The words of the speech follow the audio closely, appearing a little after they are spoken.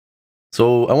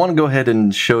So I want to go ahead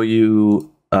and show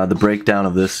you the breakdown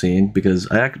of this scene because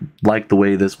I like the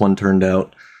way this one turned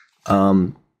out.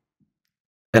 And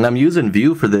I'm using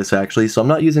View for this actually, so I'm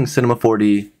not using Cinema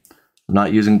 4D, I'm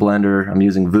not using Blender, I'm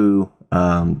using View.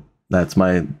 That's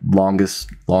my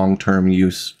long-term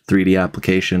use 3D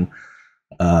application.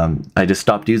 I just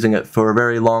stopped using it for a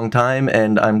very long time,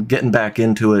 and I'm getting back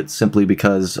into it simply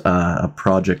because a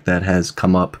project that has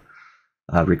come up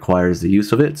requires the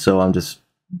use of it, so I'm just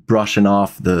brushing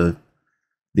off the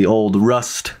old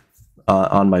rust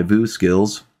on my View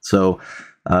skills. So,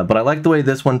 but I like the way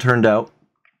this one turned out,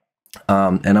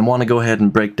 and I want to go ahead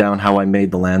and break down how I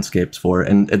made the landscapes for it.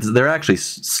 And they're actually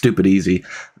stupid easy.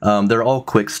 They're all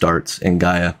quick starts in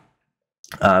Gaea,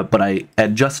 but I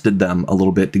adjusted them a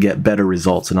little bit to get better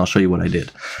results, and I'll show you what I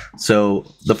did. So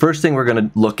the first thing we're going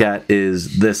to look at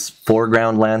is this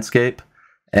foreground landscape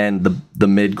and the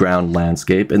mid-ground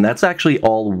landscape, and that's actually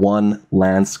all one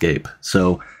landscape.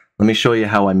 So let me show you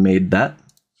how I made that.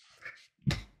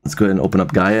 Let's go ahead and open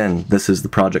up Gaea, and this is the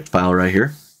project file right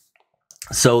here.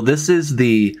 So this is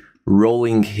the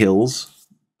Rolling Hills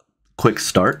quick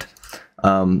start.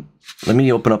 Let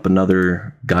me open up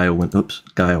another Gaea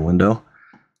window,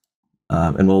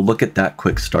 and we'll look at that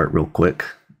quick start real quick,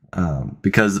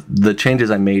 because the changes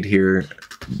I made here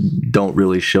don't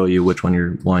really show you which one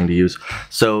you're wanting to use.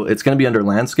 So it's going to be under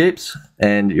landscapes,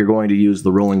 and you're going to use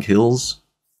the Rolling Hills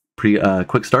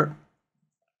quick start.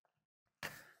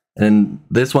 And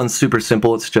this one's super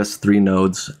simple. It's just 3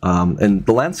 nodes, and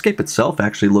the landscape itself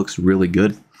actually looks really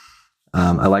good.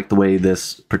 I like the way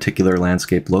this particular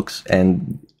landscape looks,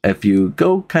 and if you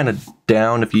go kind of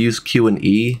down, if you use Q and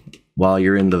E while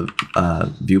you're in the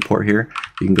viewport here,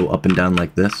 you can go up and down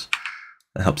like this.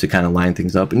 That helps you kind of line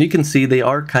things up, and you can see they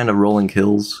are kind of rolling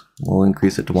hills. We'll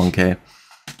increase it to 1K.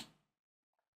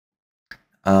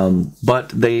 But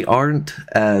they aren't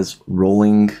as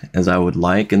rolling as I would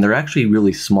like, and they're actually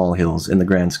really small hills in the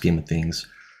grand scheme of things.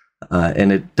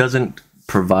 And it doesn't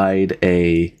provide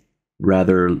a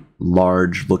rather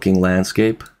large looking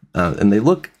landscape. And they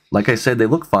look, like I said, they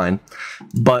look fine,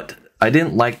 but I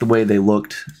didn't like the way they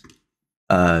looked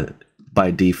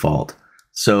by default.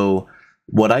 So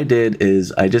what I did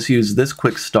is I just used this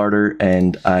quick starter,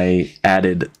 and I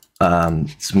added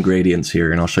some gradients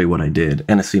here, and I'll show you what I did,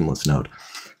 and a seamless node.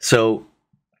 So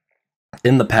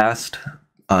in the past,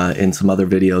 in some other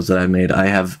videos that I've made, I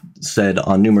have said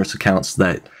on numerous accounts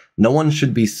that no one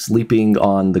should be sleeping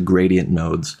on the gradient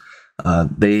nodes.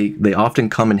 They often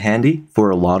come in handy for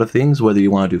a lot of things, whether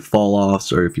you want to do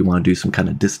fall-offs or if you want to do some kind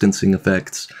of distancing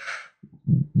effects.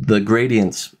 The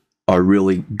gradients are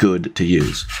really good to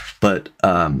use. But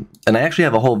and I actually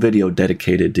have a whole video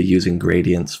dedicated to using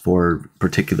gradients for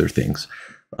particular things.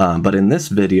 But in this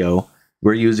video,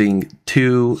 we're using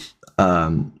 2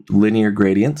 linear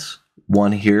gradients,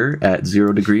 one here at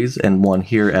 0 degrees and one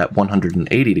here at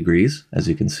 180 degrees, as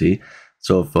you can see.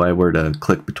 So if I were to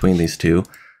click between these two,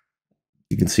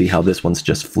 you can see how this one's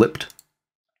just flipped.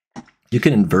 You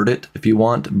can invert it if you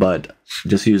want, but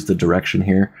just use the direction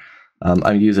here.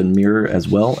 I'm using mirror as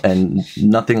well, and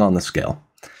nothing on the scale.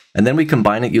 And then we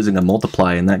combine it using a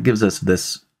multiply, and that gives us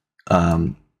this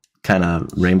kind of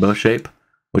rainbow shape,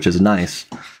 which is nice.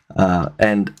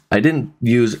 And I didn't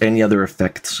use any other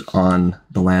effects on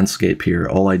the landscape here.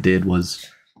 All I did was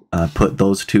put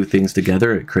those 2 things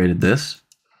together. It created this.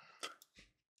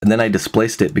 And then I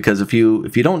displaced it, because if you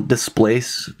don't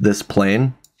displace this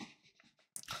plane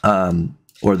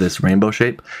or this rainbow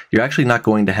shape, you're actually not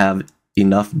going to have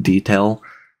enough detail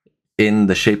in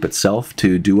the shape itself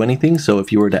to do anything. So if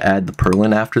you were to add the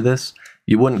purlin after this,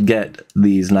 you wouldn't get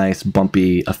these nice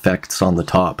bumpy effects on the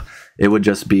top. It would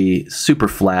just be super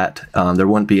flat. There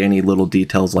wouldn't be any little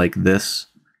details like this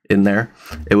in there.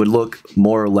 It would look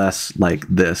more or less like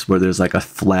this, where there's like a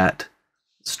flat,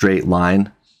 straight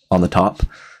line on the top.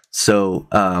 So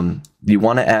you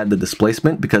want to add the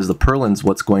displacement, because the purlin's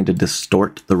what's going to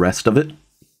distort the rest of it.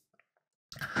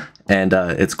 And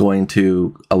it's going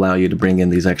to allow you to bring in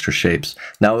these extra shapes.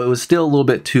 Now, it was still a little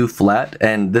bit too flat,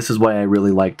 and this is why I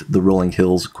really liked the Rolling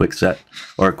Hills quick start,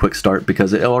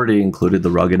 because it already included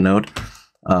the rugged node.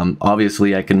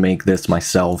 Obviously, I can make this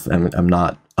myself, and I'm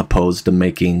not opposed to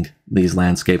making these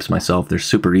landscapes myself. They're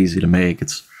super easy to make.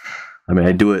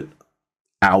 I do it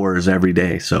hours every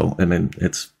day, so I mean,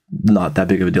 it's not that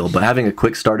big of a deal. But having a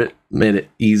quick start it made it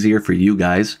easier for you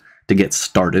guys to get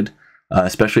started,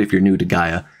 especially if you're new to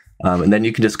Gaea. And then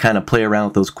you can just kind of play around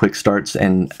with those quick starts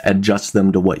and adjust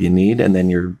them to what you need, and then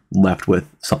you're left with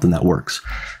something that works.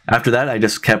 After that, I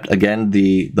just kept, again,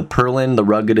 the purlin, the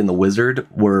rugged, and the wizard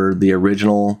were the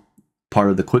original part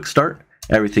of the quick start.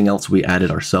 Everything else we added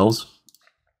ourselves.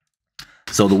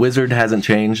 So the wizard hasn't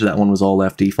changed. That one was all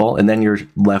left default. And then you're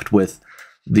left with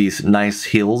these nice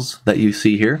hills that you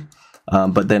see here,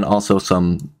 but then also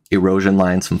some erosion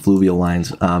lines, some fluvial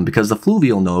lines, because the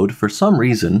fluvial node, for some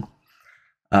reason,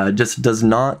 just does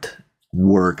not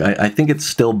work. I think it's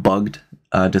still bugged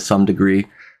to some degree.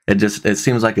 It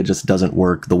seems like it just doesn't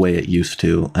work the way it used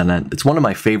to. And it's one of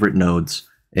my favorite nodes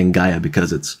in Gaea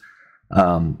because it's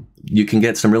you can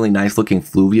get some really nice looking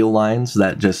fluvial lines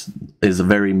that just is a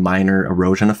very minor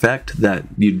erosion effect that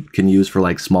you can use for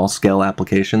like small scale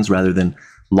applications rather than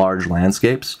large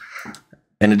landscapes.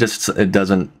 And it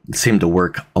doesn't seem to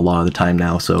work a lot of the time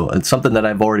now. So it's something that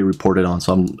I've already reported on.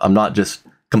 So I'm not just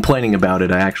complaining about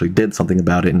it. I actually did something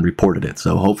about it and reported it.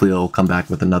 So hopefully it'll come back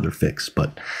with another fix,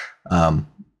 but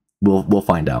we'll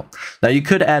find out. Now you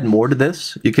could add more to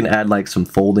this. You can add like some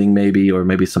folding maybe, or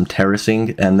maybe some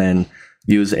terracing, and then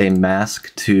use a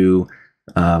mask to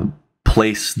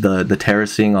place the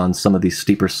terracing on some of these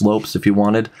steeper slopes if you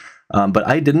wanted. But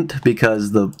I didn't,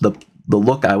 because the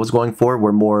look I was going for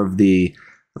were more of the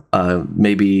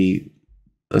maybe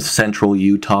a central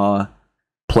Utah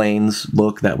plains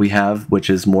look that we have, which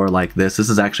is more like this. This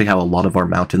is actually how a lot of our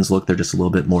mountains look. They're just a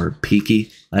little bit more peaky,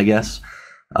 I guess.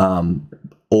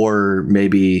 Or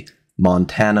maybe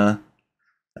Montana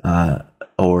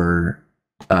or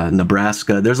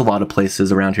Nebraska. There's a lot of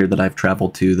places around here that I've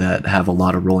traveled to that have a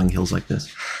lot of rolling hills like this.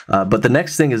 But the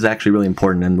next thing is actually really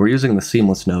important, and we're using the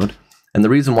seamless node. And the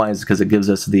reason why is because it gives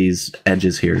us these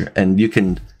edges here, and you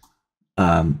can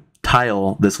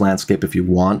tile this landscape if you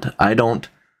want. I don't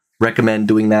recommend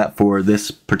doing that for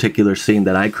this particular scene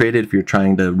that I created if you're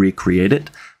trying to recreate it,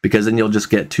 because then you'll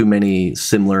just get too many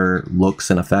similar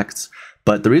looks and effects.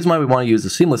 But the reason why we want to use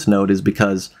the seamless node is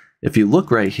because if you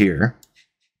look right here,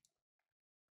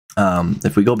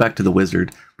 if we go back to the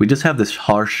wizard, we just have this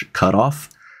harsh cutoff.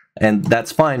 And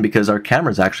that's fine because our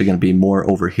camera is actually going to be more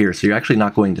over here. So you're actually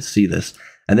not going to see this.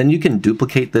 And then you can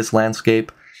duplicate this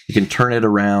landscape. You can turn it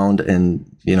around and,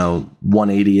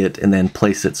 180 it and then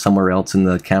place it somewhere else in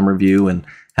the camera view and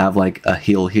have like a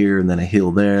hill here and then a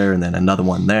hill there and then another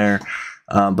one there.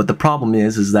 But the problem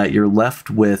is that you're left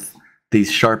with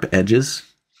these sharp edges.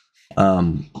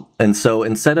 And so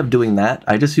instead of doing that,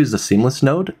 I just use the seamless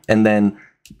node and then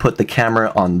put the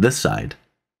camera on this side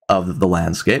of the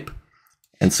landscape.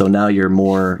 And so now you're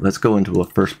more, let's go into a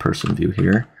first person view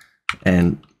here.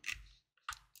 And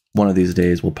one of these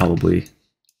days we'll probably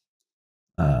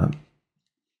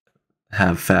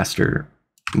have faster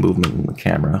movement in the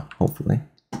camera, hopefully.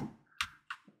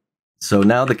 So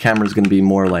now the camera is going to be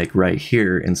more like right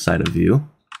here inside of view.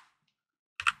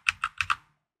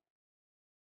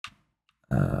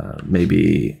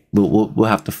 Maybe we'll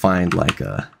have to find like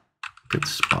a good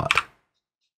spot.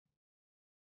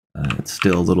 It's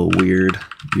still a little weird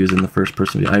using the first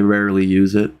person view. I rarely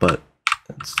use it, but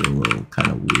it's still a little kind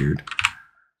of weird.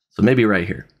 So maybe right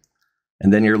here.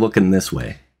 And then you're looking this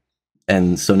way.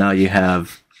 And so now you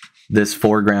have this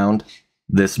foreground,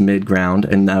 this midground,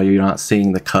 and now you're not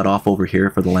seeing the cutoff over here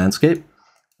for the landscape.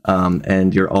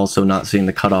 And you're also not seeing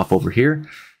the cutoff over here.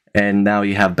 And now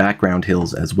you have background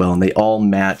hills as well, and they all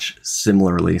match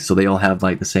similarly. So they all have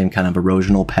like the same kind of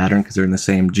erosional pattern because they're in the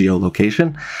same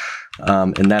geolocation.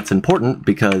 And that's important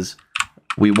because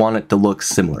we want it to look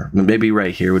similar. Maybe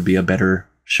right here would be a better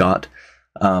shot.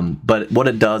 But what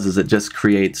it does is it just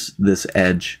creates this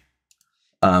edge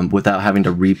without having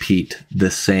to repeat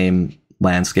the same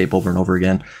landscape over and over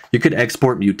again. You could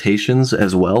export mutations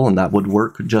as well, and that would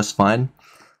work just fine.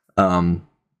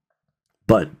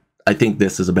 But I think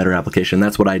this is a better application.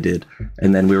 That's what I did.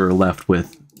 And then we were left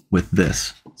with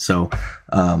this. So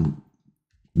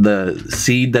the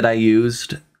seed that I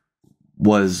used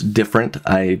was different.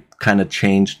 I kind of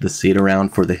changed the seed around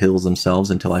for the hills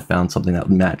themselves until I found something that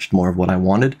matched more of what I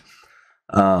wanted.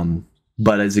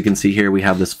 But as you can see here, we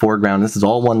have this foreground. This is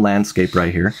all one landscape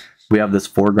right here. We have this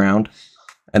foreground,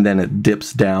 and then it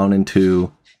dips down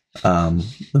into the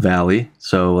valley.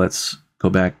 So let's go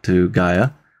back to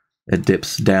Gaea. It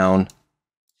dips down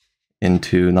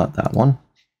into, not that one.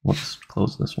 Let's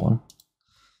close this one.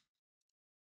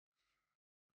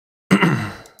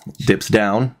 Dips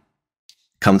down,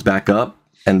 comes back up,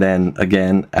 and then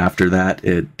again after that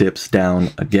it dips down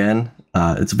again.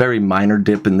 It's a very minor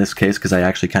dip in this case because I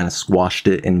actually kind of squashed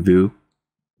it in Vue.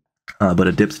 But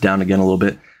it dips down again a little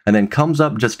bit and then comes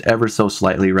up just ever so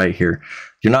slightly right here.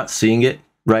 You're not seeing it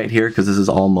right here because this is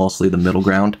all mostly the middle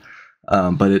ground.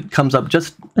 But it comes up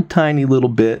just a tiny little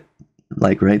bit,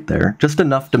 like right there, just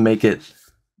enough to make it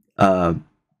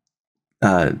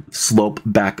slope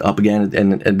back up again,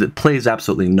 and it plays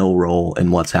absolutely no role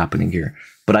in what's happening here.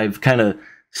 But I've kind of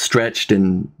stretched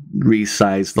and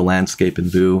resized the landscape in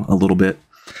Vue a little bit.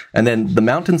 And then the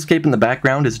mountainscape in the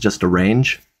background is just a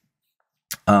range.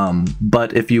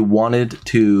 But if you wanted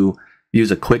to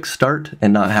use a quick start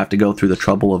and not have to go through the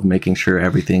trouble of making sure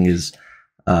everything is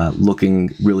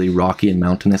looking really rocky and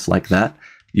mountainous like that,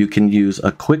 you can use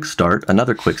a quick start,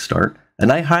 another quick start.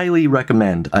 And I highly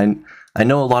recommend, I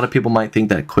know a lot of people might think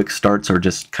that quick starts are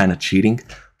just kind of cheating,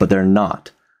 but they're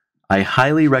not. I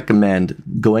highly recommend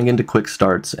going into quick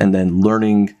starts and then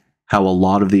learning how a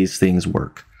lot of these things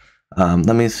work.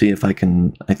 Let me see if I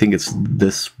can, I think it's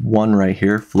this one right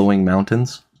here, Flowing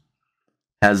Mountains,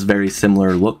 has very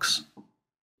similar looks.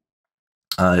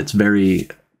 It's very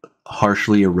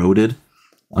harshly eroded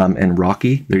and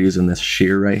rocky. They're using this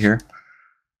shear right here.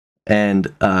 And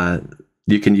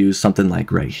you can use something like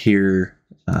right here.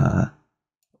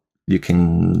 You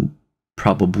can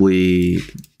probably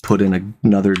put in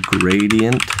another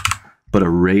gradient, but a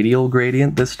radial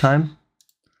gradient this time,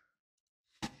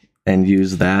 and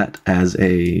use that as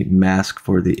a mask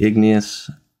for the igneous.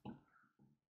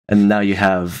 And now you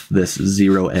have this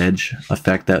zero edge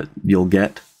effect that you'll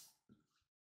get.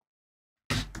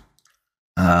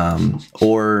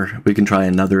 Or we can try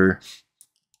another.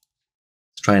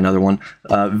 Let's try another one.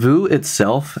 Vue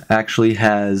itself actually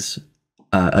has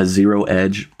a zero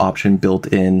edge option built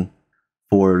in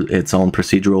for its own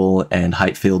procedural and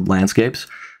height filled landscapes,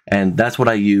 and that's what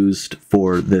I used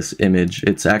for this image.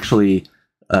 It's actually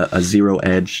a zero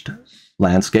edged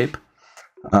landscape.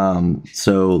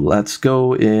 So let's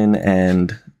go in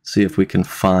and see if we can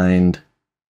find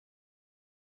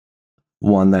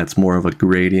one that's more of a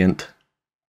gradient.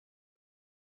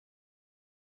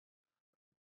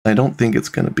 I don't think it's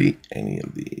going to be any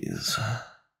of these.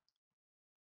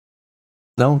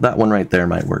 No, that one right there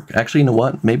might work. Actually, you know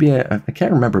what? Maybe I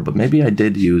can't remember, but maybe I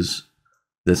did use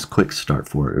this quick start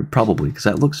for it. Probably, because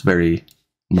that looks very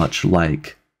much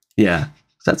like, yeah,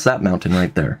 that's that mountain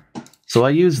right there. So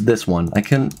I used this one. I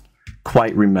can't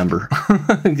quite remember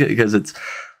because it's,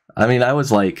 I mean, it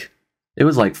was like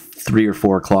 3 or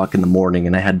 4 o'clock in the morning,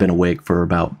 and I had been awake for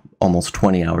about almost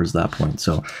 20 hours at that point.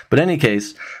 So, but in any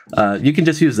case, you can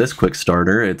just use this quick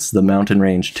starter. It's the Mountain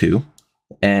Range 2.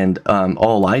 And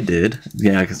all I did,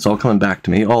 yeah, it's all coming back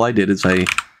to me. All I did is I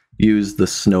used the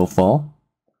snowfall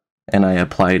and I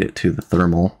applied it to the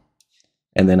thermal.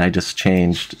 And then I just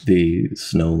changed the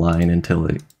snow line until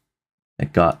it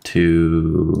got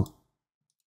to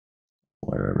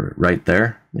wherever, right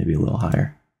there, maybe a little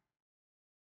higher.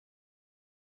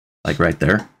 Like right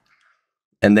there.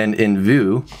 And then in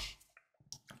Vue,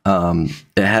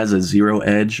 it has a zero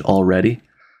edge already.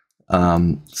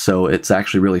 So it's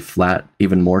actually really flat,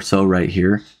 even more so right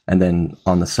here, and then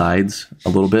on the sides a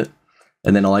little bit.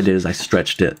 And then all I did is I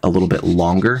stretched it a little bit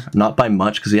longer, not by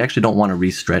much, because you actually don't want to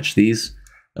re-stretch these,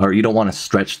 or you don't want to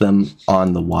stretch them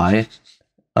on the Y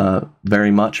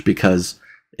very much, because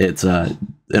it's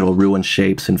it'll ruin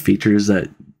shapes and features that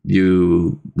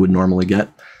you would normally get.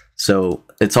 So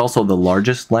it's also the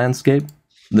largest landscape.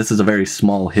 This is a very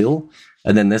small hill.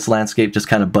 And then this landscape just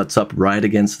kind of butts up right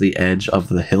against the edge of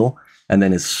the hill, and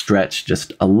then is stretched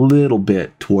just a little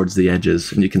bit towards the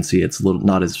edges. And you can see it's a little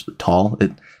not as tall.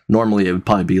 Normally it would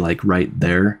probably be like right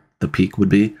there, the peak would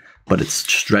be, but it's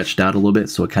stretched out a little bit,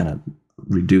 so it kind of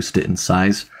reduced it in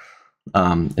size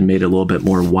and made it a little bit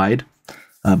more wide,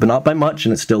 but not by much,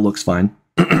 and it still looks fine.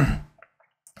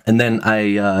 And then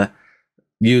I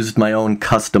used my own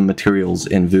custom materials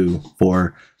in Vue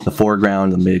for the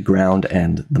foreground, the midground,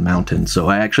 and the mountain. So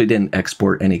I actually didn't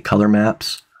export any color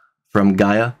maps from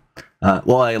Gaea.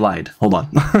 Well, I lied. Hold on.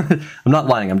 I'm not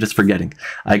lying. I'm just forgetting.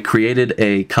 I created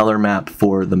a color map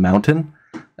for the mountain,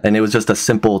 and it was just a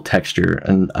simple texture.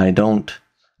 And I don't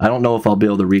know if I'll be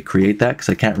able to recreate that because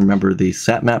I can't remember the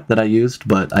sat map that I used,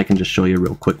 but I can just show you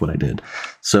real quick what I did.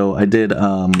 So I did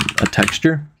a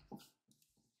texture.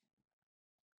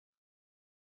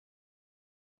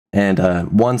 And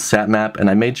one sat map, and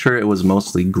I made sure it was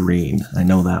mostly green. I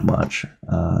know that much.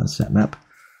 Sat map.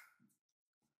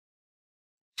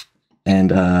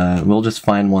 And we'll just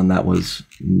find one that was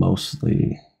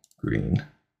mostly green.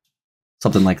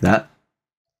 Something like that.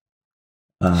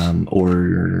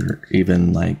 Or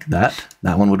even like that.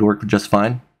 That one would work just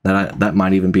fine. That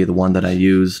might even be the one that I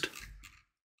used.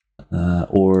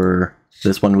 Or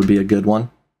this one would be a good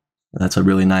one. That's a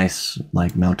really nice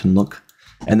like mountain look.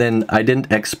 And then I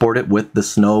didn't export it with the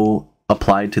snow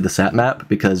applied to the sat map,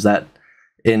 because that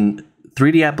in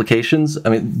 3D applications, I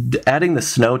mean, adding the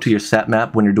snow to your sat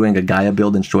map when you're doing a Gaea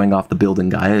build and showing off the build in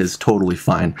Gaea is totally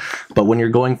fine. But when you're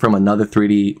going from another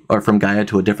 3D or from Gaea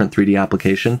to a different 3D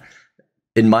application,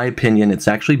 in my opinion, it's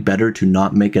actually better to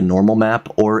not make a normal map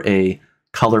or a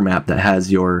color map that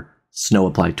has your snow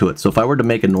applied to it. So if I were to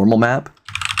make a normal map,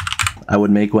 I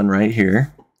would make one right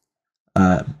here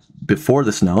before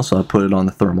the snow, so I'll put it on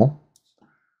the thermal.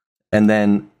 And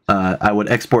then I would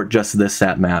export just this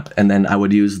sat map, and then I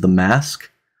would use the mask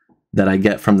that I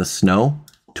get from the snow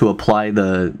to apply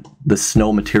the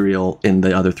snow material in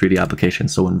the other 3D application.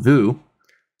 So in Vue,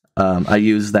 I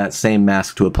use that same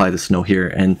mask to apply the snow here.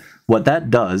 And what that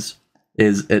does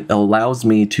is it allows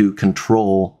me to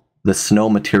control the snow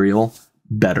material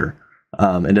better.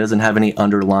 It doesn't have any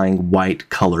underlying white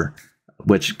color,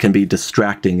 which can be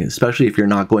distracting, especially if you're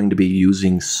not going to be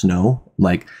using snow.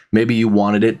 Like maybe you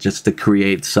wanted it just to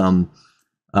create some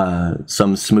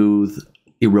smooth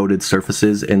eroded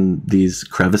surfaces in these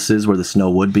crevices where the snow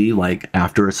would be, like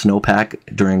after a snowpack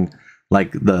during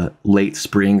like the late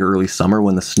spring, early summer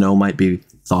when the snow might be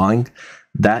thawing.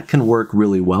 That can work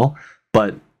really well,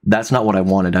 but that's not what I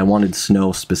wanted. I wanted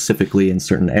snow specifically in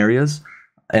certain areas,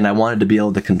 and I wanted to be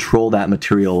able to control that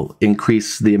material,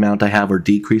 increase the amount I have or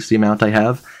decrease the amount I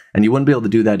have. And you wouldn't be able to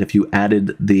do that if you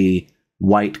added the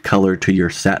white color to your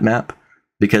sat map,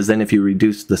 because then if you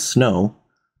reduced the snow,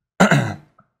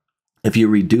 if you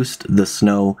reduced the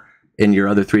snow in your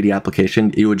other 3D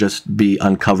application, you would just be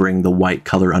uncovering the white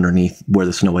color underneath where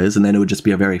the snow is, and then it would just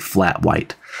be a very flat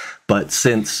white. But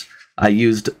since I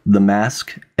used the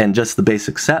mask and just the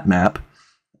basic sat map,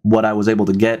 what I was able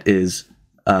to get is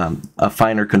a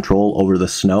finer control over the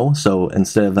snow. So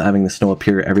instead of having the snow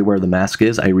appear everywhere the mask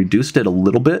is, I reduced it a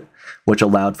little bit, which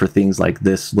allowed for things like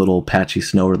this little patchy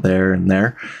snow there and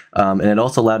there. And it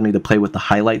also allowed me to play with the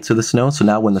highlights of the snow. So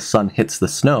now when the sun hits the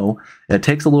snow, it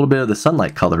takes a little bit of the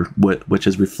sunlight color, which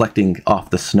is reflecting off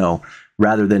the snow,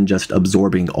 rather than just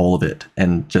absorbing all of it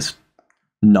and just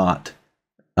not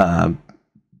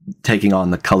taking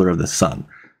on the color of the sun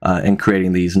and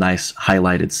creating these nice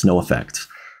highlighted snow effects.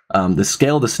 The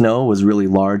scale of the snow was really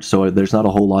large, so there's not a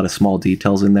whole lot of small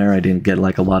details in there. I didn't get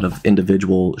like a lot of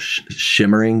individual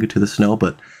shimmering to the snow,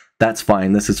 but that's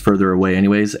fine. This is further away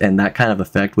anyways, and that kind of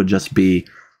effect would just be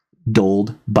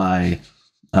dulled by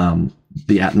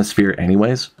the atmosphere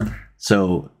anyways.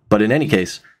 So, but in any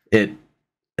case, it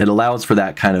allows for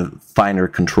that kind of finer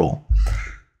control.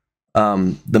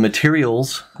 The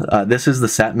materials, this is the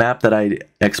sat map that I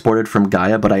exported from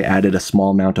Gaea, but I added a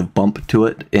small amount of bump to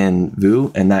it in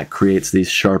Vue, and that creates these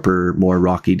sharper, more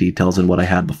rocky details than what I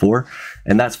had before.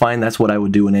 And that's fine. That's what I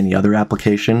would do in any other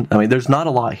application. I mean, there's not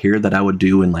a lot here that I would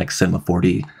do in like Cinema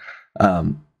 4D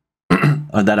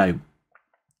that I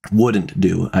wouldn't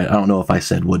do. I don't know if I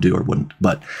said would do or wouldn't,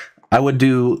 but I would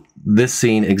do this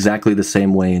scene exactly the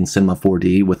same way in Cinema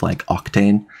 4D with like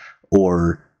Octane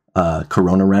or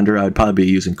Corona render. I would probably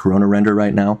be using Corona render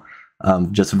right now.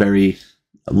 Just very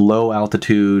low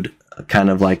altitude, kind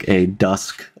of like a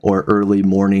dusk or early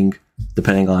morning,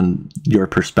 depending on your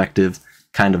perspective,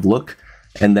 kind of look.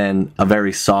 And then a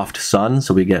very soft sun,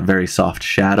 so we get very soft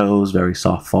shadows, very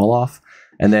soft fall off.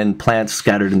 And then plants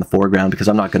scattered in the foreground, because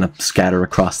I'm not going to scatter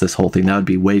across this whole thing. That would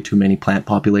be way too many plant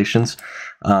populations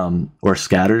or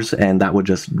scatters, and that would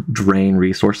just drain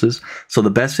resources. So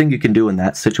the best thing you can do in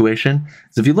that situation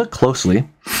is, if you look closely,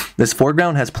 this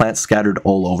foreground has plants scattered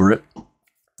all over it.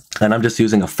 And I'm just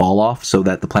using a fall off so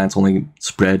that the plants only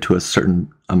spread to a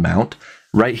certain amount.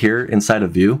 Right here inside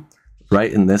of Vue,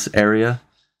 right in this area,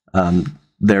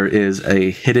 there is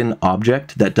a hidden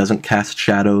object that doesn't cast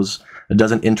shadows. It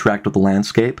doesn't interact with the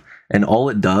landscape, and all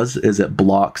it does is it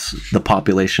blocks the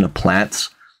population of plants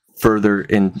further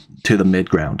into the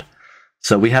midground.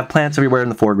 So we have plants everywhere in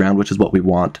the foreground, which is what we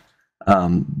want,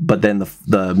 but then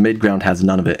the midground has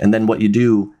none of it. And then what you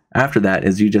do after that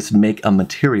is you just make a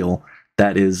material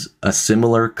that is a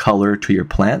similar color to your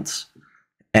plants,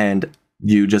 and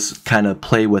you just kind of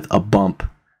play with a bump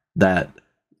that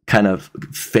kind of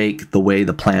fake the way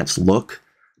the plants look.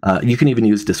 You can even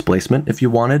use displacement if you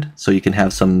wanted, so you can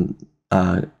have some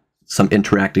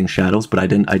interacting shadows, but I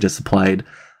didn't. I just applied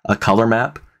a color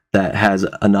map that has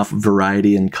enough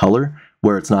variety in color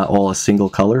where it's not all a single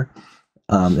color.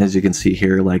 As you can see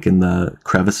here, like in the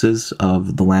crevices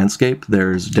of the landscape,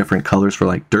 there's different colors for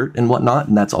like dirt and whatnot,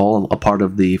 and that's all a part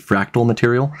of the fractal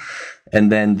material.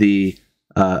 And then the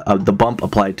bump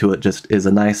applied to it just is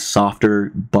a nice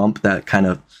softer bump that kind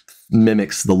of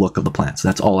mimics the look of the plants.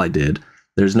 That's all I did.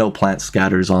 There's no plant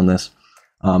scatters on this.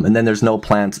 And then there's no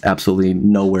plants absolutely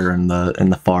nowhere in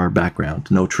the far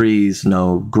background. No trees,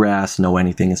 no grass, no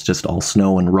anything. It's just all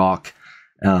snow and rock.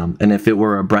 And if it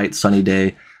were a bright sunny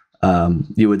day,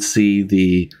 you would see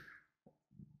the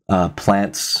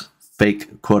plants,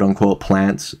 fake quote-unquote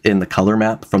plants, in the color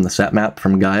map from the set map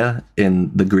from Gaea in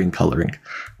the green coloring.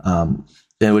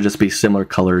 it would just be similar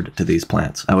colored to these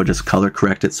plants. I would just color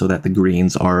correct it so that the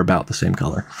greens are about the same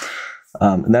color.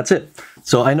 And that's it.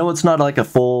 So I know it's not like a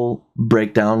full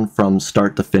breakdown from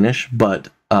start to finish, but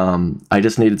I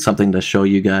just needed something to show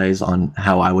you guys on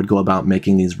how I would go about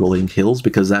making these rolling hills,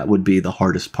 because that would be the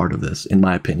hardest part of this, in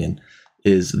my opinion,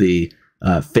 is the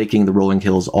faking the rolling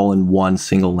hills all in one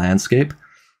single landscape.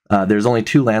 There's only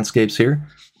 2 landscapes here,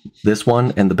 this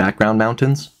one and the background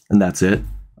mountains, and that's it.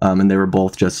 And they were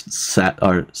both just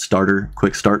starter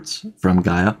quick starts from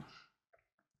Gaea.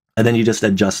 And then you just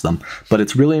adjust them. But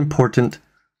it's really important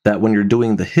that when you're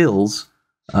doing the hills,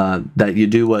 that you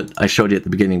do what I showed you at the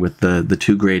beginning with the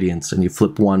 2 gradients, and you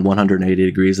flip one 180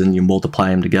 degrees and you multiply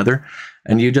them together.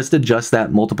 And you just adjust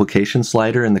that multiplication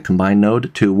slider in the combine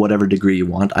node to whatever degree you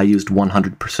want. I used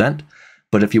 100%.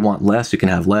 But if you want less, you can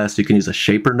have less. You can use a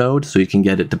shaper node, so you can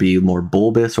get it to be more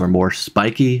bulbous or more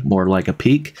spiky, more like a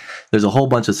peak. There's a whole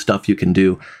bunch of stuff you can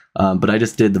do, but I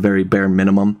just did the very bare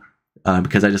minimum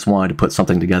because I just wanted to put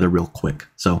something together real quick.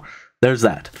 So there's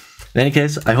that. In any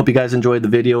case, I hope you guys enjoyed the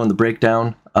video and the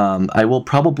breakdown. I will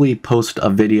probably post a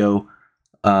video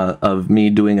of me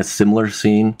doing a similar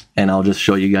scene, and I'll just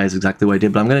show you guys exactly what I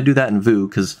did. But I'm going to do that in Vue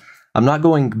because I'm not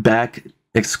going back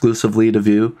exclusively to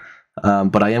Vue.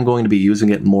 But I am going to be using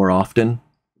it more often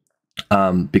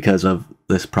because of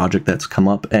this project that's come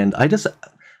up. And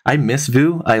I miss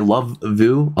Vue. I love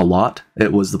Vue a lot.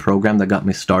 It was the program that got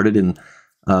me started in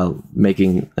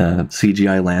making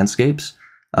CGI landscapes.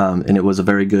 And it was a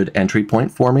very good entry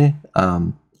point for me.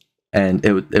 And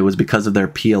it was because of their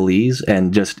PLEs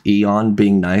and just Eon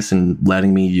being nice and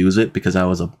letting me use it, because I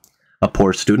was a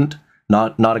poor student.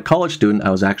 Not a college student.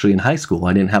 I was actually in high school.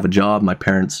 I didn't have a job. My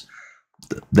parents,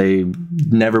 they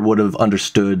never would have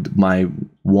understood my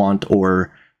want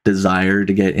or desire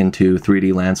to get into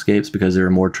 3D landscapes because they're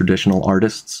more traditional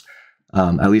artists.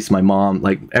 At least my mom,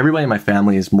 like everybody in my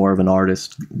family, is more of an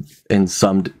artist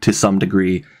to some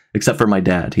degree, except for my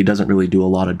dad. He doesn't really do a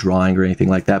lot of drawing or anything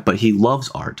like that, but he loves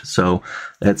art. So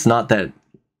it's not that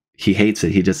he hates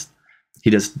it. He just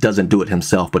doesn't do it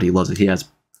himself, but he loves it. He has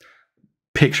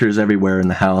pictures everywhere in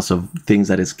the house of things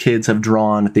that his kids have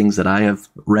drawn, things that I have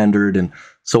rendered, and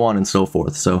so on and so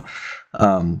forth. So,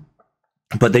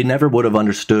 but they never would have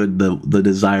understood the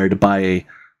desire to buy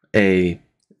a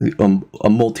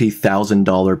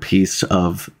multi-$1,000 piece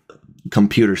of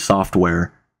computer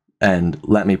software and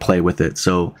let me play with it.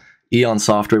 So Eon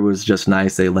Software was just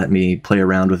nice. They let me play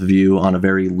around with Vue on a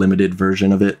very limited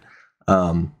version of it.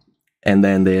 And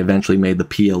then they eventually made the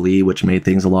PLE, which made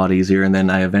things a lot easier. And then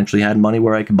I eventually had money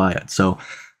where I could buy it. So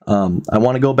I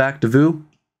want to go back to Vue.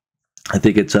 I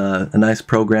think it's a nice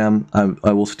program.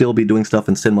 I will still be doing stuff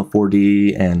in Cinema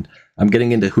 4D, and I'm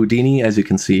getting into Houdini, as you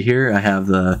can see here. I have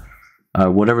the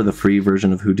whatever the free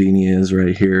version of Houdini is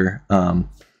right here.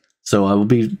 So I will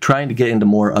be trying to get into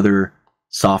more other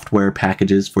software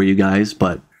packages for you guys,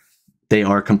 but they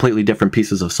are completely different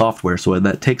pieces of software, so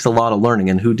that takes a lot of learning.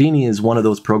 And Houdini is one of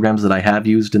those programs that I have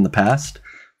used in the past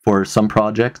for some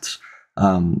projects.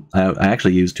 I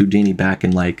actually used Houdini back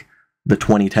in like the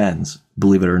 2010s,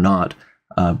 believe it or not,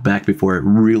 back before it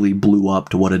really blew up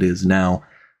to what it is now.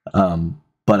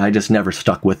 But I just never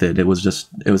stuck with it. It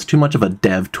was too much of a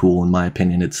dev tool, in my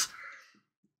opinion.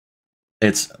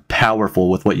 It's powerful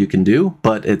with what you can do,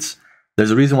 but there's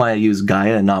a reason why I use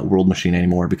Gaea and not World Machine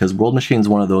anymore, because World Machine is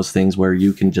one of those things where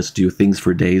you can just do things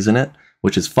for days in it,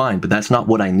 which is fine, but that's not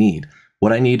what I need.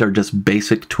 What I need are just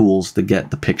basic tools to get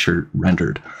the picture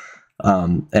rendered.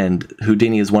 And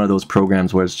Houdini is one of those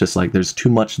programs where it's just like there's too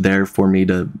much there for me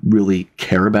to really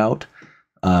care about.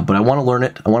 But I want to learn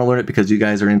it. I want to learn it because you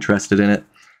guys are interested in it.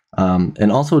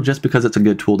 And also just because it's a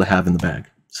good tool to have in the bag.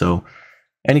 So,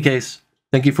 any case,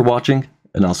 thank you for watching,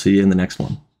 and I'll see you in the next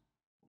one.